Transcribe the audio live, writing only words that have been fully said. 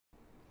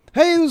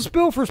Hey, this is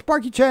Bill for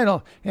Sparky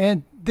Channel,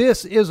 and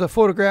this is a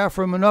photograph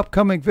from an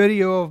upcoming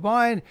video of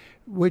mine,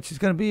 which is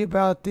going to be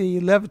about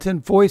the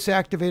Leviton voice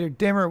activator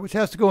dimmer, which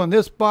has to go in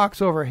this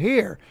box over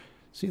here.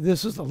 See,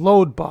 this is the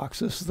load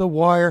box. This is the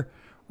wire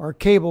or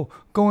cable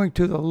going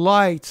to the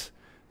lights.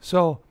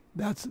 So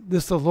this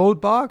is the load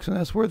box, and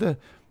that's where the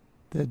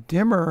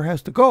dimmer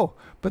has to go.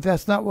 But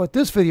that's not what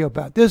this video is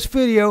about. This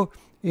video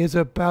is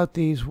about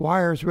these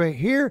wires right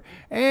here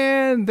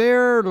and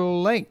their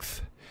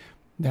length.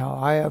 Now,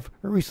 I have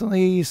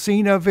recently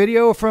seen a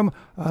video from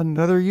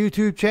another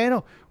YouTube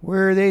channel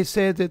where they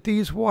said that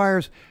these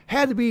wires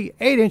had to be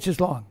 8 inches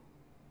long.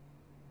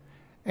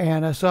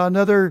 And I saw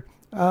another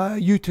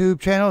YouTube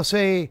channel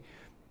say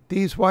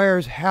these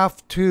wires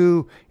have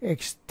to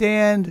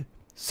extend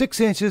 6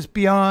 inches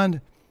beyond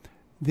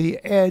the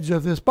edge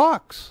of this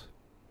box.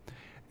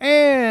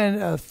 And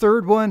a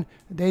third one,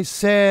 they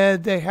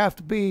said they have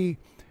to be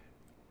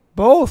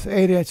both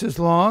 8 inches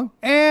long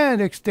and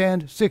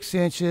extend 6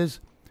 inches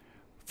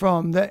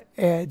from the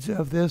edge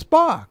of this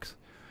box.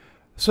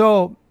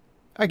 So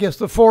I guess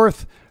the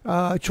fourth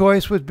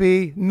choice would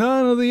be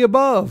none of the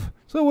above.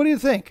 So what do you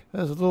think?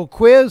 There's a little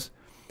quiz.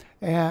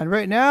 And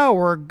right now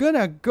we're going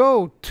to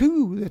go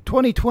to the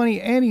 2020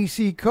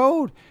 NEC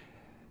code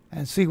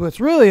and see what's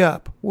really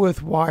up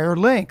with wire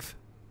length.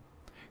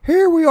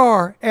 Here we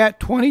are at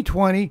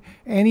 2020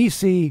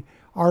 NEC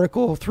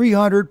Article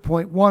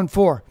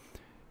 300.14.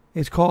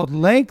 It's called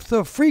Length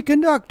of Free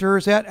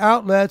Conductors at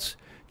Outlets,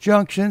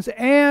 Junctions,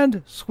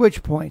 and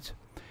Switch Points.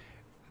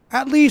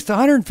 At least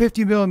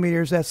 150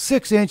 millimeters, that's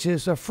 6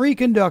 inches, of free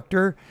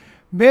conductor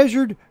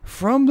measured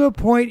from the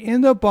point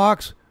in the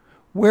box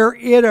where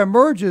it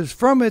emerges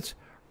from its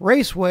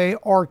raceway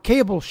or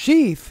cable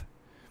sheath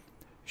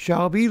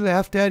shall be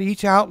left at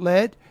each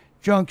outlet,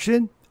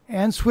 junction,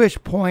 and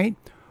switch point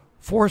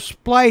for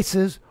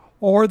splices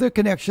or the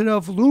connection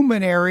of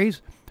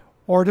luminaries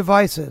or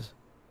devices.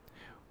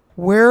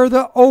 Where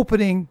the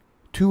opening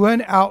to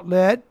an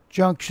outlet,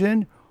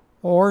 junction,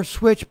 or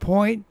switch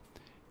point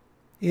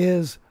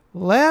is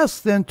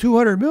less than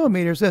 200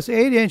 millimeters, that's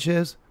 8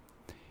 inches,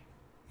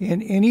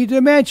 in any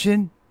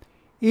dimension,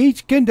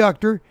 each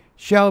conductor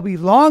shall be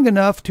long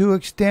enough to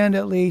extend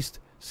at least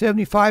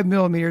 75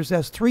 millimeters,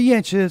 that's 3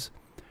 inches,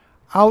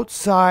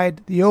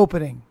 outside the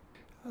opening.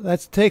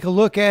 Let's take a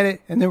look at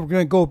it, and then we're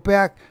going to go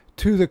back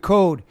to the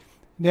code.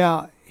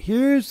 Now,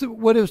 here's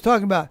what it was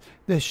talking about,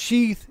 the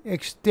sheath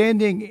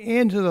extending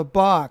into the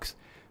box.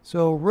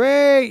 So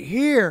right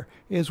here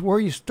is where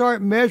you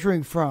start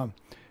measuring from.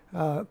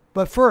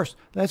 But first,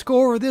 let's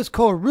go over this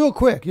code real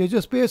quick. You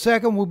just be a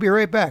second. We'll be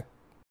right back.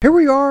 Here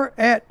we are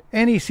at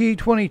NEC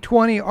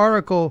 2020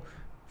 Article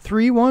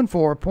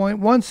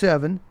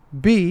 314.17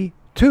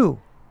 B2.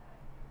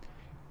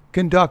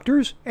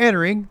 Conductors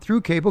entering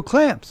through cable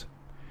clamps.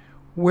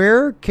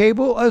 Where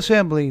cable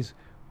assemblies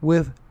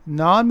with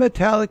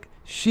non-metallic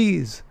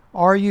sheaths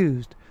are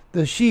used,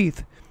 the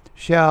sheath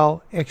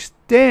shall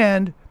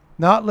extend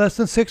not less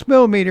than 6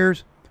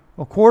 millimeters,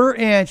 a quarter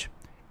inch,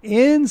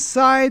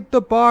 inside the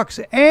box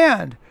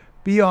and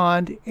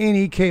beyond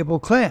any cable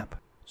clamp.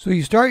 So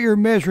you start your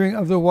measuring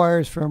of the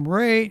wires from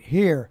right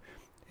here.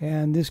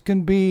 And this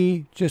can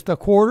be just a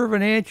quarter of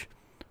an inch,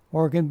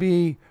 or it can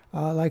be,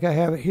 like I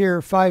have it here,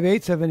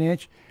 5/8 of an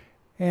inch.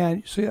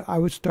 And so I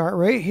would start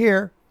right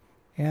here,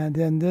 and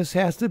then this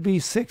has to be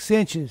 6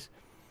 inches.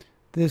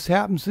 This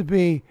happens to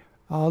be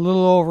a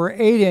little over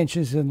 8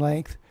 inches in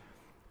length.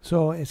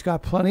 So it's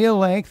got plenty of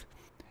length.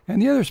 And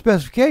the other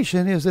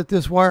specification is that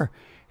this wire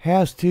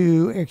has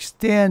to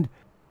extend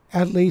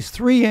at least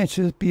 3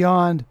 inches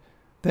beyond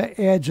the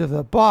edge of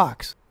the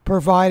box,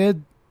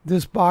 provided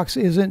this box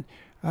isn't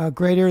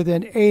greater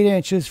than 8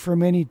 inches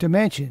from any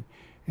dimension.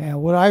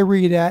 And what I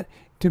read that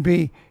to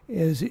be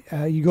is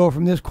you go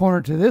from this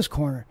corner to this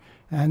corner.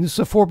 And this is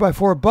a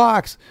 4x4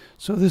 box,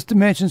 so this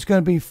dimension is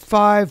going to be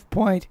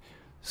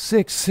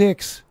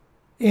 5.66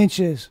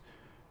 inches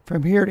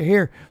from here to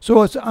here.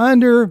 So it's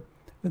under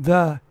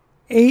the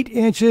 8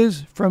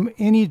 inches from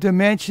any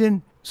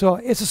dimension. So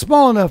it's a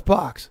small enough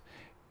box.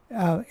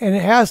 And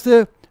it has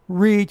to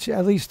reach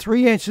at least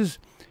 3 inches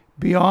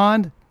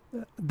beyond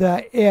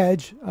the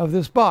edge of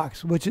this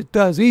box, which it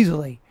does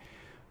easily.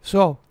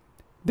 So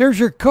there's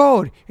your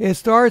code. It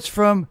starts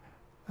from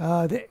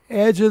the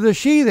edge of the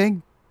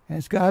sheathing, and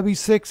it's got to be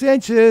 6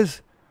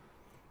 inches.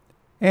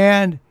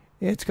 And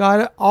it's got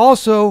to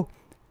also,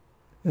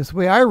 that's the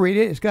way I read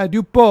it, it's got to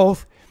do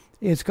both.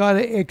 It's got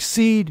to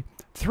exceed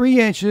 3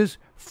 inches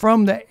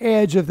from the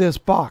edge of this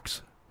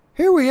box.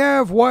 Here we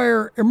have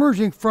wire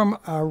emerging from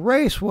a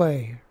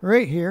raceway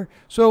right here.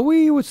 So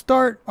we would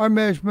start our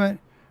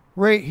measurement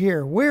right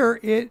here where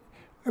it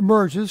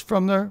emerges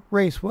from the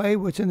raceway,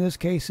 which in this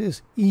case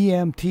is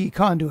EMT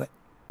conduit.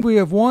 We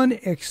have one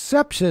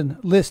exception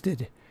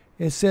listed.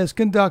 It says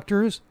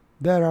conductors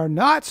that are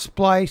not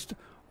spliced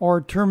or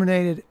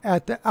terminated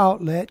at the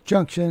outlet,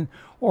 junction,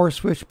 or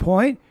switch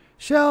point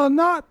shall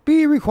not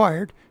be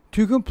required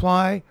to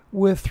comply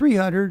with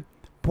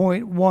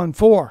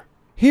 300.14.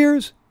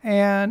 Here's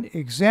an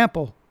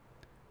example.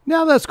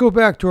 Now let's go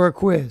back to our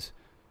quiz.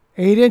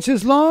 8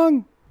 inches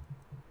long?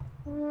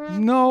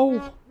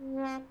 No.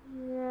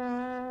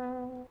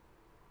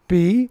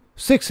 B,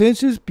 6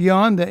 inches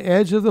beyond the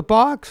edge of the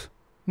box?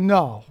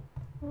 No.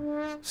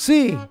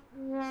 C,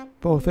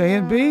 both A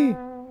and B?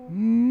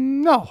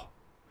 No.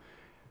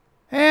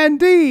 And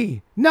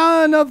D,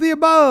 none of the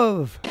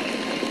above.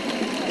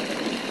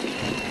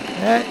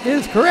 That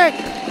is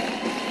correct.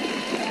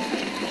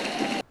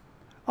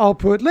 I'll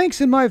put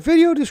links in my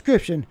video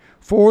description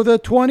for the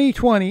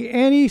 2020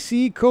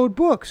 NEC code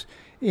books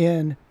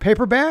in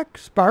paperback,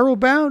 spiral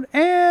bound,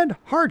 and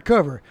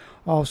hardcover.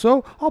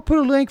 Also, I'll put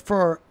a link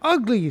for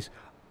Ugly's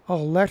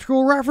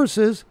Electrical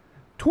References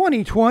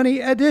 2020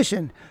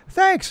 edition.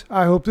 Thanks.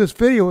 I hope this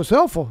video was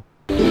helpful.